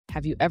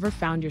Have you ever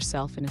found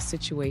yourself in a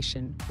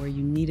situation where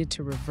you needed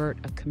to revert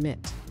a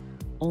commit,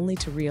 only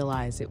to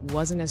realize it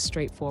wasn't as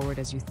straightforward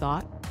as you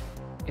thought?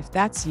 If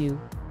that's you,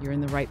 you're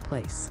in the right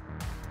place.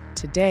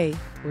 Today,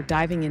 we're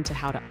diving into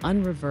how to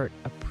unrevert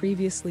a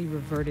previously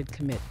reverted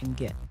commit in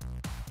Git.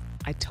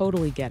 I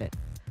totally get it.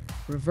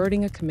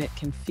 Reverting a commit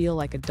can feel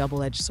like a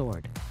double-edged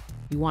sword.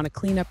 You want to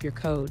clean up your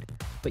code,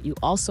 but you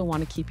also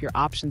want to keep your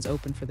options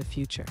open for the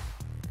future.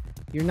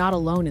 You're not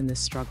alone in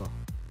this struggle.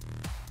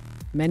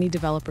 Many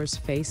developers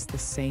face the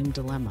same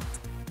dilemma.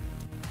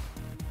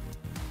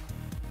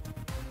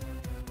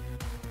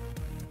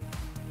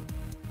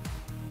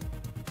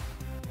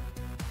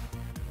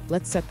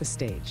 Let's set the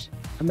stage.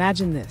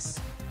 Imagine this.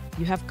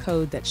 You have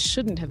code that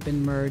shouldn't have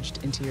been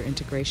merged into your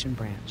integration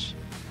branch.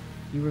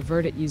 You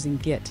revert it using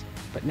Git,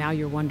 but now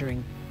you're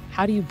wondering,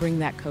 how do you bring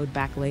that code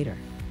back later?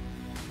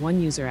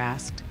 One user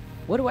asked,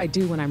 "What do I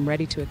do when I'm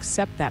ready to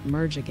accept that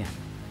merge again?"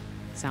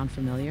 Sound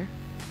familiar?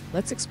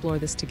 Let's explore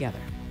this together.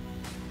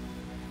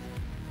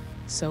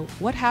 So,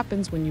 what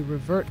happens when you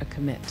revert a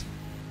commit?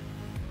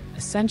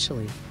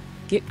 Essentially,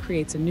 Git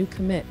creates a new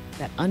commit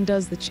that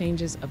undoes the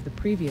changes of the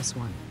previous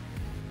one.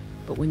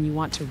 But when you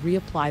want to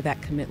reapply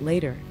that commit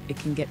later, it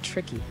can get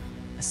tricky,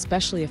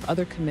 especially if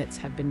other commits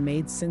have been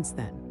made since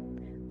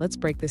then. Let's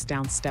break this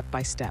down step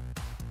by step.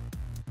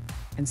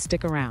 And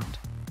stick around.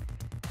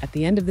 At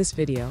the end of this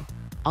video,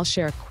 I'll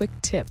share a quick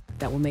tip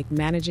that will make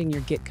managing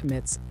your Git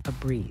commits a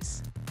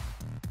breeze.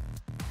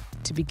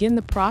 To begin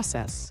the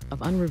process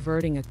of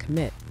unreverting a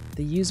commit,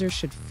 the user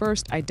should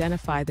first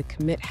identify the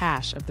commit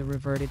hash of the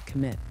reverted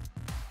commit.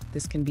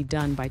 This can be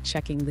done by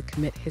checking the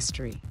commit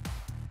history.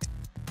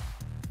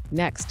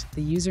 Next,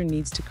 the user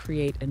needs to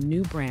create a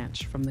new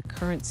branch from the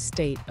current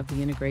state of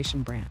the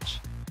integration branch.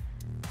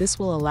 This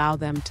will allow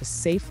them to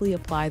safely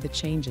apply the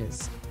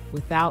changes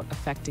without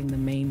affecting the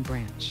main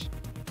branch.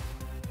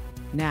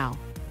 Now,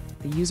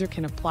 the user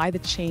can apply the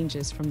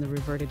changes from the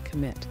reverted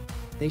commit.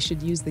 They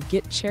should use the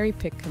git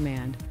cherrypick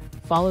command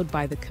followed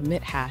by the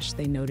commit hash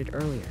they noted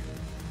earlier.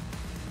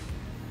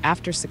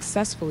 After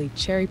successfully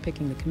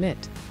cherry-picking the commit,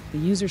 the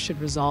user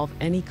should resolve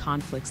any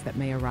conflicts that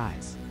may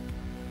arise.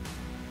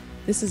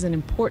 This is an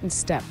important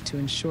step to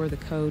ensure the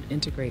code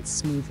integrates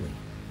smoothly.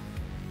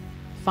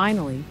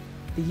 Finally,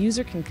 the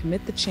user can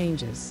commit the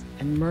changes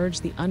and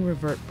merge the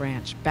unrevert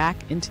branch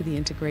back into the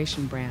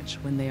integration branch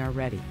when they are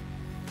ready.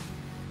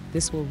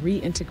 This will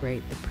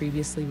reintegrate the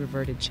previously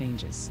reverted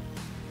changes.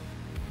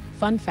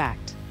 Fun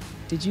fact,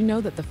 did you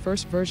know that the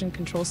first version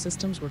control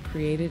systems were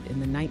created in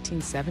the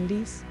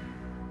 1970s?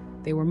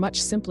 They were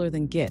much simpler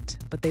than Git,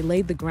 but they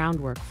laid the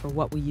groundwork for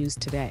what we use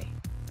today.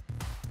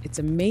 It's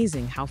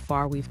amazing how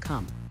far we've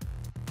come.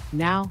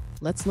 Now,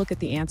 let's look at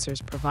the answers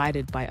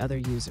provided by other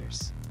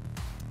users.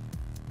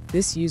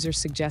 This user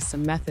suggests a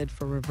method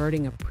for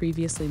reverting a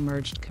previously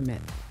merged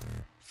commit.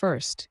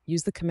 First,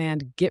 use the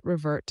command git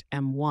revert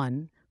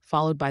m1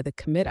 followed by the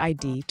commit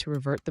ID to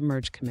revert the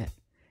merge commit.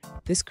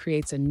 This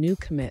creates a new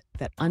commit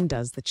that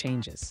undoes the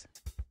changes.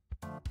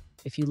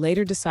 If you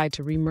later decide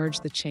to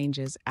remerge the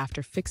changes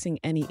after fixing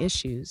any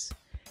issues,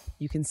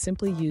 you can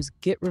simply use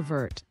git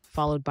revert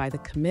followed by the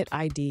commit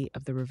ID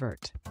of the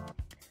revert.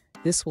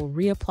 This will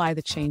reapply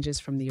the changes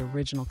from the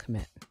original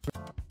commit.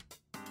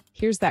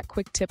 Here's that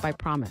quick tip I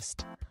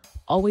promised.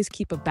 Always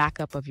keep a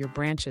backup of your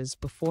branches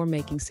before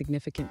making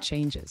significant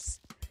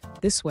changes.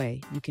 This way,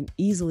 you can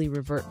easily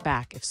revert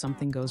back if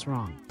something goes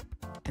wrong.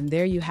 And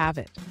there you have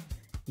it.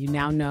 You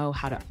now know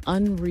how to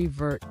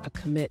unrevert a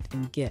commit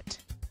in Git.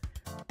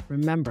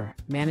 Remember,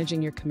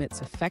 managing your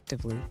commits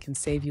effectively can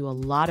save you a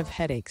lot of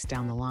headaches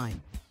down the line.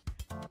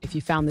 If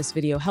you found this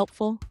video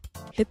helpful,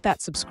 hit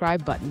that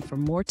subscribe button for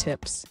more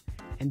tips,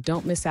 and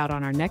don't miss out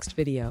on our next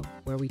video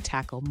where we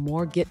tackle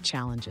more Git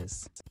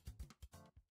challenges.